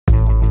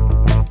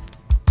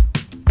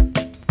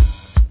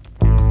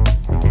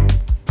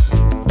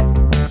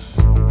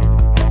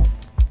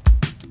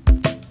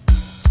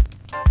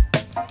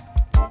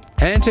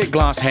Hantec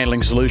Glass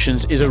Handling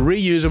Solutions is a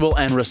reusable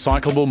and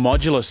recyclable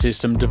modular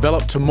system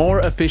developed to more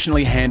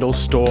efficiently handle,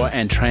 store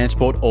and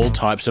transport all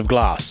types of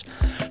glass.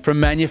 From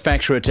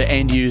manufacturer to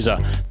end user,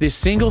 this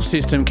single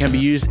system can be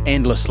used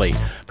endlessly,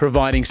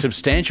 providing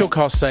substantial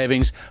cost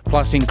savings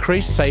plus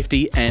increased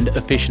safety and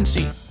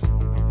efficiency.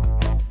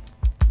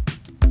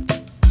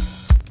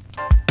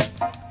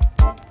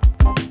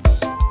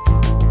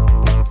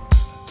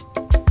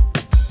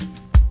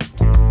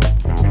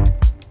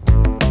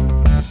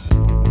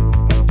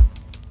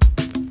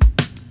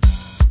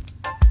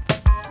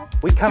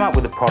 We come up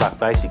with a product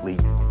basically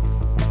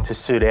to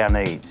suit our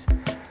needs.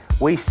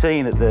 We've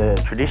seen that the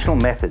traditional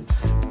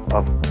methods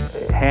of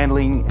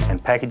handling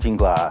and packaging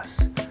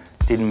glass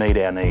didn't meet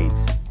our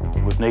needs.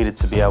 We've needed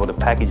to be able to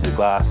package the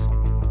glass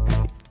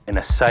in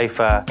a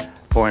safer,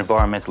 more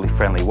environmentally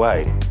friendly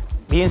way.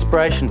 The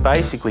inspiration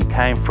basically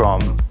came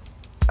from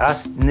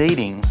us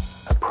needing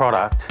a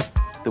product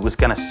that was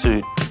going to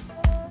suit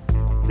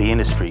the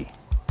industry.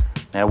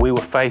 Now, we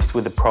were faced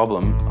with the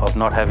problem of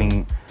not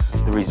having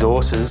the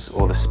resources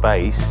or the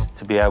space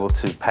to be able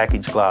to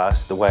package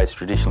glass the way it's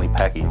traditionally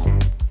packaged.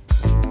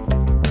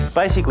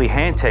 Basically,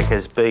 Hantec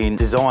has been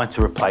designed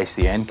to replace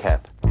the end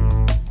cap.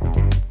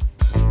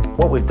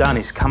 What we've done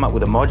is come up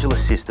with a modular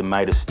system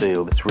made of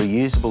steel that's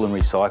reusable and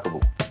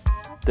recyclable,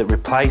 that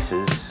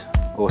replaces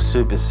or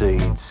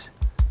supersedes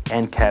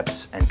end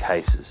caps and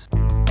cases.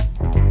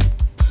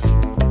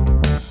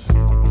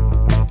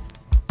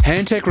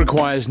 Hantec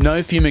requires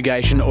no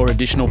fumigation or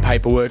additional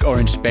paperwork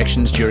or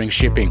inspections during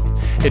shipping.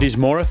 It is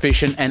more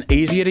efficient and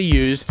easier to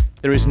use,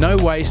 there is no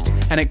waste,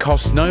 and it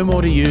costs no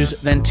more to use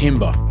than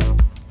timber.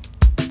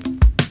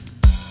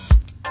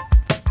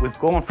 We've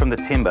gone from the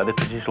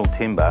traditional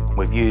timber,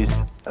 we've used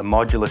a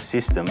modular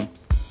system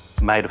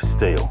made of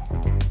steel.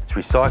 It's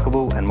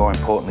recyclable and, more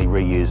importantly,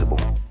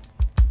 reusable.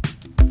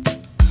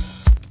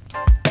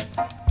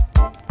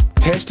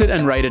 Tested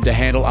and rated to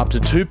handle up to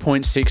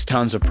 2.6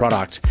 tonnes of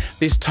product,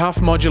 this tough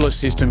modular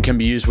system can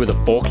be used with a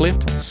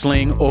forklift,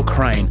 sling or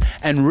crane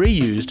and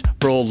reused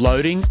for all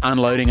loading,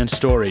 unloading and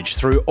storage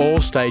through all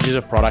stages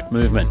of product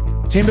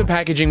movement. Timber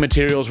packaging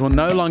materials will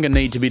no longer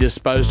need to be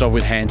disposed of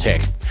with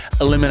Hantec,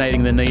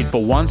 eliminating the need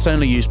for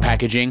once-only use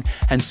packaging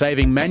and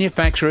saving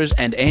manufacturers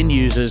and end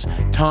users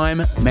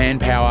time,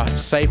 manpower,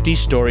 safety,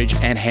 storage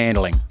and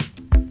handling.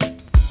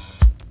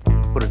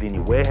 Put it in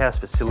your warehouse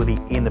facility,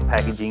 in the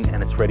packaging,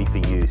 and it's ready for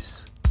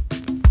use.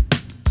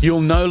 You'll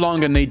no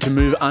longer need to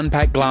move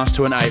unpacked glass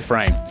to an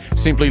A-frame.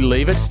 Simply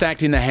leave it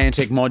stacked in the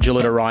Hantec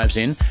module it arrives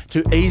in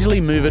to easily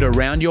move it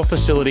around your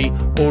facility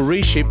or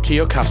reship to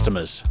your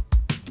customers.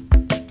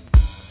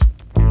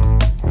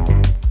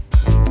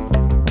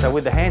 So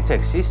with the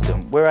Hantec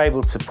system, we're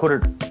able to put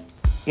it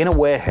in a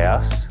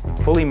warehouse,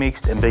 fully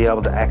mixed, and be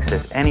able to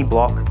access any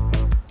block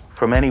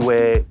from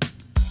anywhere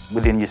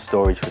within your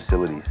storage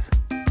facilities.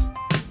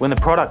 When the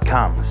product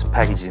comes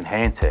packaged in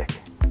Hantec,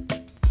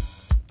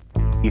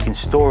 you can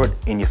store it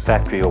in your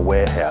factory or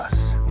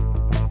warehouse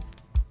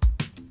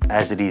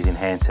as it is in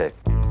Hantec.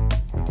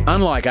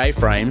 Unlike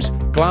A-frames,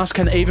 glass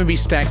can even be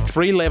stacked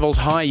 3 levels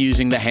high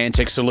using the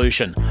Hantec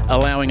solution,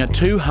 allowing a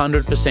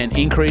 200%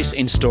 increase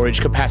in storage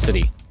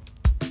capacity.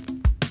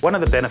 One of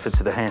the benefits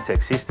of the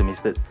Hantec system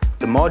is that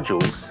the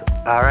modules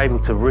are able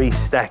to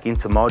restack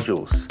into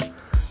modules.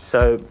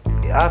 So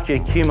after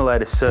you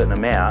accumulate a certain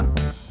amount,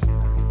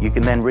 you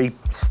can then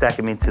restack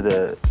them into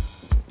the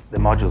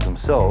modules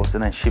themselves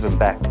and then ship them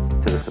back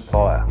to the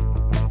supplier.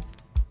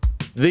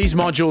 These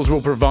modules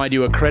will provide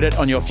you a credit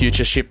on your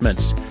future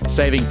shipments,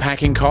 saving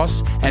packing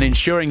costs and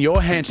ensuring your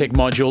Hantec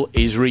module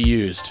is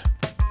reused.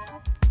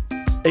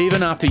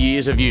 Even after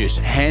years of use,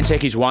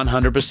 Hantec is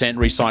 100%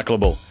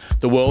 recyclable.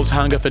 The world's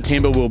hunger for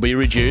timber will be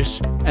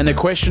reduced, and the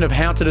question of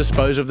how to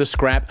dispose of the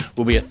scrap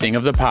will be a thing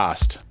of the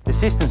past. The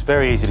system's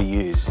very easy to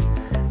use.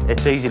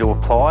 It's easy to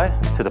apply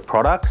to the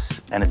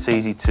products, and it's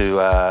easy to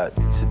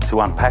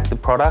unpack the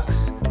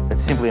products.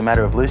 It's simply a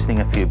matter of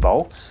loosening a few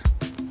bolts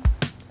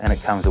and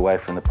it comes away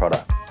from the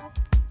product.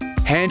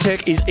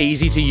 Hantec is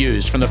easy to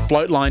use from the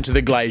float line to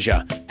the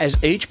glazier,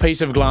 as each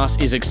piece of glass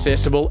is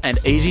accessible and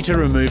easy to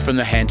remove from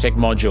the Hantec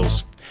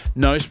modules.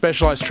 No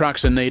specialised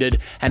trucks are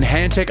needed, and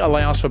Hantec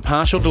allows for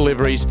partial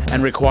deliveries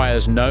and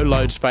requires no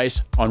load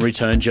space on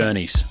return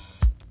journeys.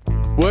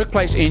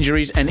 Workplace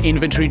injuries and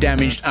inventory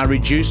damage are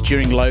reduced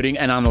during loading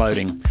and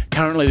unloading,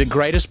 currently the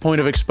greatest point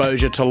of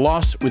exposure to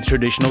loss with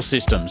traditional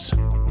systems.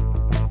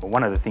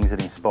 One of the things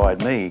that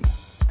inspired me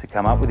to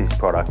come up with this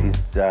product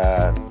is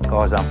I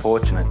was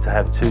unfortunate to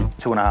have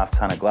 2.5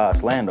 tonne of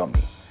glass land on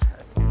me.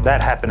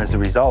 That happened as a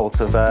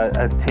result of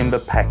a timber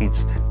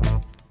packaged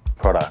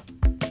product.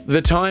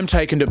 The time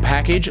taken to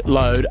package,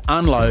 load,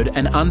 unload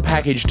and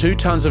unpackage 2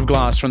 tonnes of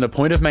glass from the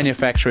point of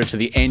manufacturer to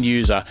the end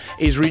user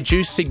is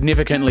reduced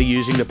significantly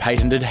using the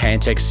patented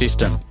Hantec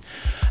system.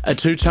 A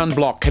 2-tonne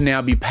block can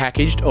now be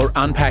packaged or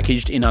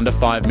unpackaged in under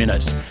 5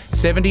 minutes,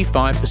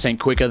 75%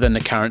 quicker than the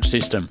current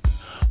system,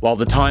 while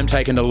the time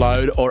taken to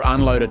load or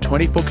unload a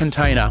 20-foot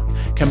container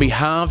can be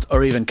halved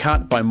or even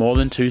cut by more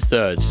than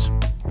 2/3.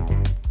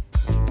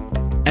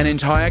 An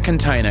entire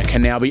container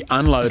can now be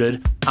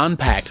unloaded,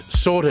 unpacked,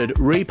 sorted,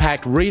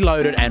 repacked,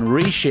 reloaded and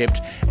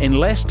reshipped in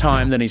less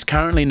time than is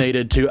currently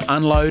needed to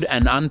unload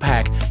and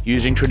unpack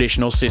using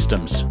traditional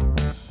systems.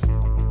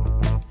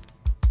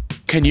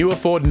 Can you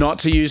afford not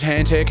to use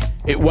Hantec?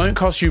 It won't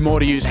cost you more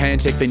to use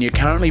Hantec than you're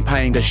currently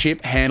paying to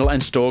ship, handle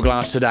and store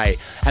glass today,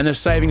 and the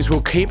savings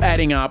will keep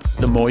adding up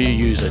the more you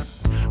use it.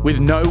 With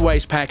no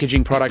waste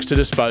packaging products to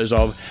dispose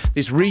of,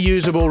 this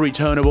reusable,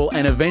 returnable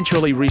and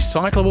eventually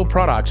recyclable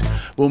product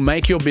will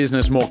make your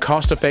business more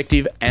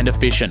cost-effective and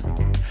efficient.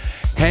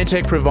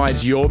 Hantec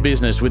provides your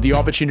business with the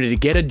opportunity to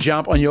get a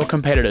jump on your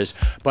competitors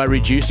by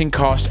reducing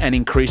cost and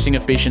increasing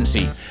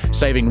efficiency,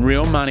 saving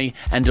real money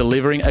and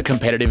delivering a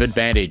competitive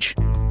advantage.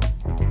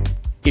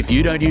 If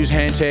you don't use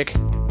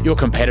Hantec, your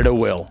competitor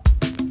will.